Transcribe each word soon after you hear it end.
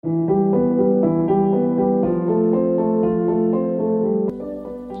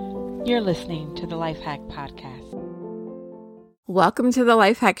You're listening to the LifeHack Podcast. Welcome to the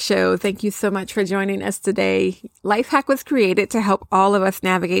LifeHack Show. Thank you so much for joining us today. LifeHack was created to help all of us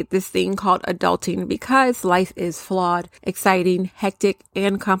navigate this thing called adulting because life is flawed, exciting, hectic,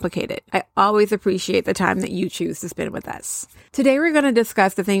 and complicated. I always appreciate the time that you choose to spend with us. Today, we're going to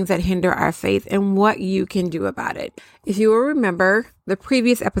discuss the things that hinder our faith and what you can do about it. If you will remember, the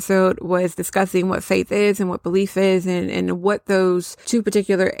previous episode was discussing what faith is and what belief is and what those two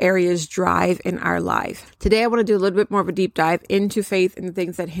particular areas drive in our life. Today, I want to do a little bit more of a deep dive into faith and the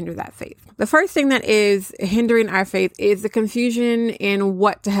things that hinder that faith. The first thing that is hindering our faith is the confusion in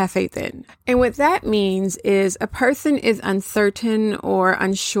what to have faith in. And what that means is a person is uncertain or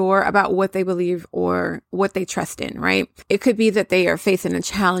unsure about what they believe or what they trust in, right? It could be that they are facing a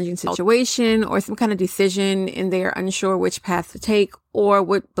challenging situation or some kind of decision and they are unsure which path to take or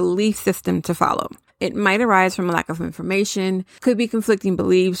what belief system to follow. It might arise from a lack of information, could be conflicting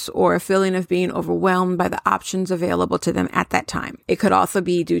beliefs, or a feeling of being overwhelmed by the options available to them at that time. It could also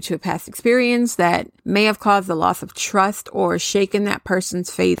be due to a past experience that may have caused the loss of trust or shaken that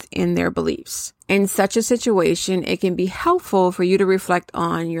person's faith in their beliefs. In such a situation, it can be helpful for you to reflect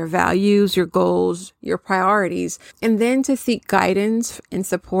on your values, your goals, your priorities, and then to seek guidance and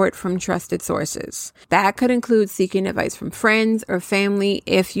support from trusted sources. That could include seeking advice from friends or family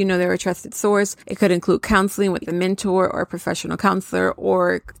if you know they're a trusted source. It could include counseling with a mentor or a professional counselor,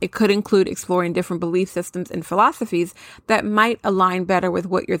 or it could include exploring different belief systems and philosophies that might align better with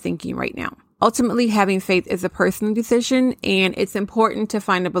what you're thinking right now. Ultimately, having faith is a personal decision, and it's important to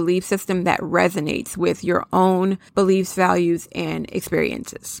find a belief system that resonates with your own beliefs, values, and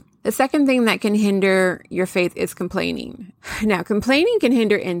experiences. The second thing that can hinder your faith is complaining. Now, complaining can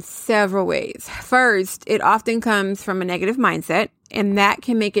hinder in several ways. First, it often comes from a negative mindset, and that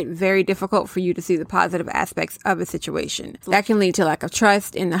can make it very difficult for you to see the positive aspects of a situation. That can lead to lack of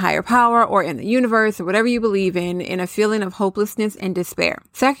trust in the higher power or in the universe or whatever you believe in a feeling of hopelessness and despair.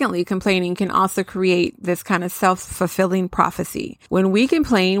 Secondly, complaining can also create this kind of self-fulfilling prophecy. When we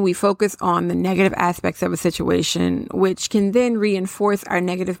complain, we focus on the negative aspects of a situation, which can then reinforce our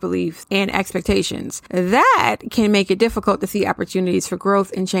negative beliefs and expectations. That can make it difficult to see opportunities for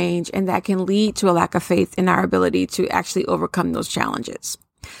growth and change, and that can lead to a lack of faith in our ability to actually overcome those challenges.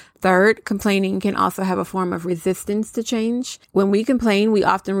 Third, complaining can also have a form of resistance to change. When we complain, we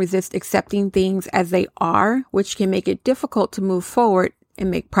often resist accepting things as they are, which can make it difficult to move forward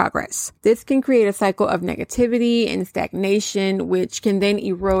and make progress. This can create a cycle of negativity and stagnation, which can then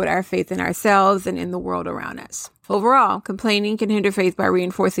erode our faith in ourselves and in the world around us. Overall, complaining can hinder faith by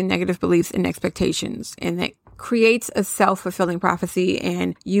reinforcing negative beliefs and expectations, and that creates a self-fulfilling prophecy,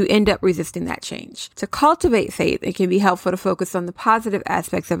 and you end up resisting that change. To cultivate faith, it can be helpful to focus on the positive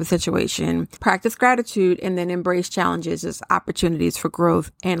aspects of a situation, practice gratitude, and then embrace challenges as opportunities for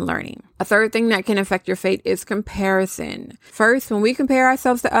growth and learning. A third thing that can affect your faith is comparison. First, when we compare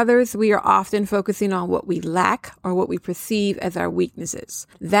ourselves to others, we are often focusing on what we lack or what we perceive as our weaknesses.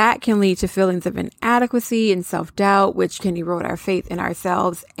 That can lead to feelings of inadequacy and self-doubt, which can erode our faith in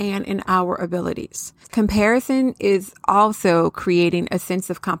ourselves and in our abilities. Comparison is also creating a sense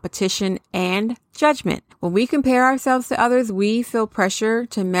of competition and judgment. When we compare ourselves to others, we feel pressure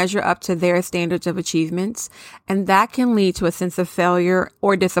to measure up to their standards of achievements, and that can lead to a sense of failure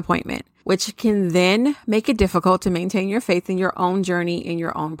or disappointment, which can then make it difficult to maintain your faith in your own journey and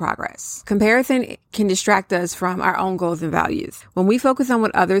your own progress. Comparison can distract us from our own goals and values. When we focus on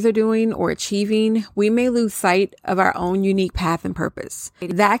what others are doing or achieving, we may lose sight of our own unique path and purpose.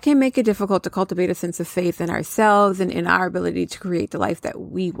 That can make it difficult to cultivate a sense of faith in ourselves and in our ability to create the life that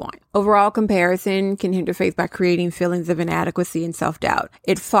we want. Overall, comparison can hinder faith by creating feelings of inadequacy and self-doubt.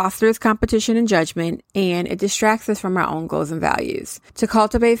 It fosters competition and judgment, and it distracts us from our own goals and values. To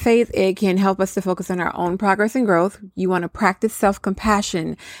cultivate faith, it can help us to focus on our own progress and growth. You want to practice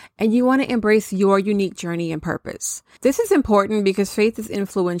self-compassion, and you want to embrace your unique journey and purpose. This is important because faith is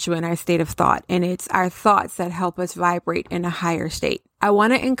influential in our state of thought, and it's our thoughts that help us vibrate in a higher state. I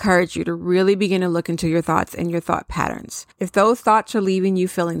want to encourage you to really begin to look into your thoughts and your thought patterns. If those thoughts are leaving you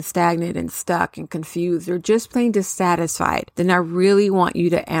feeling stagnant and stuck and confused or just plain dissatisfied, then I really want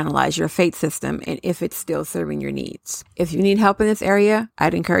you to analyze your faith system and if it's still serving your needs. If you need help in this area,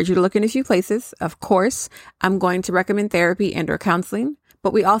 I'd encourage you to look in a few places. Of course, I'm going to recommend therapy and/or counseling.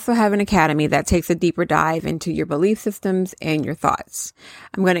 but we also have an academy that takes a deeper dive into your belief systems and your thoughts.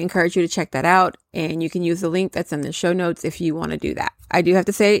 I'm going to encourage you to check that out, and you can use the link that's in the show notes if you want to do that. I do have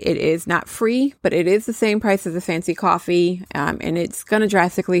to say it is not free, but it is the same price as a fancy coffee, and it's going to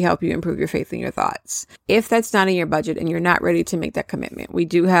drastically help you improve your faith and your thoughts. If that's not in your budget and you're not ready to make that commitment, we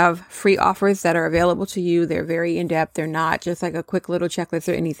do have free offers that are available to you. They're very in-depth. They're not just like a quick little checklist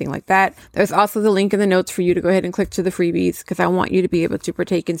or anything like that. There's also the link in the notes for you to go ahead and click to the freebies because I want you to be able to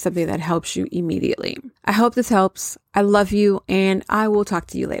partake in something that helps you immediately. I hope this helps. I love you, and I will talk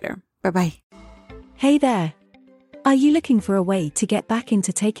to you later. Bye-bye. Hey there. Are you looking for a way to get back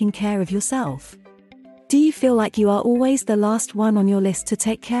into taking care of yourself? Do you feel like you are always the last one on your list to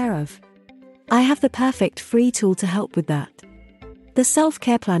take care of? I have the perfect free tool to help with that. The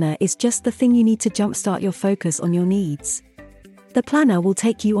Self-Care Planner is just the thing you need to jumpstart your focus on your needs. The planner will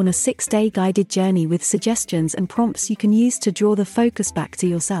take you on a 6-day guided journey with suggestions and prompts you can use to draw the focus back to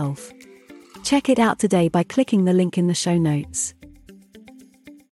yourself. Check it out today by clicking the link in the show notes.